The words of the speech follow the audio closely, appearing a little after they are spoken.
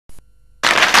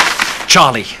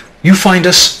Charlie, you find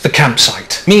us the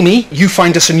campsite. Mimi, you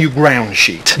find us a new ground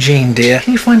sheet. Jean, dear,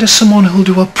 can you find us someone who'll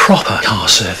do a proper car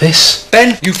service?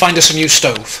 Ben, you find us a new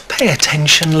stove. Pay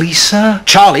attention, Lisa.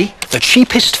 Charlie, the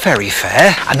cheapest ferry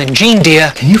fare. And then Jean,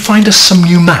 dear, Can you find us some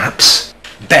new maps?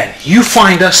 Ben, you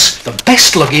find us the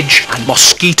best luggage and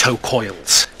mosquito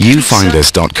coils.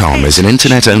 UFindUs.com is an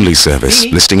internet-only service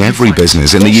listing every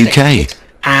business in the UK.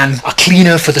 And a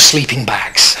cleaner for the sleeping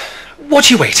bags. What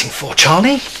are you waiting for,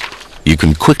 Charlie? You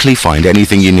can quickly find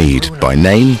anything you need by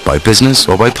name, by business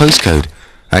or by postcode.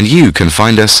 And you can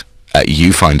find us at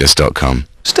UFindUs.com.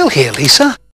 Still here, Lisa?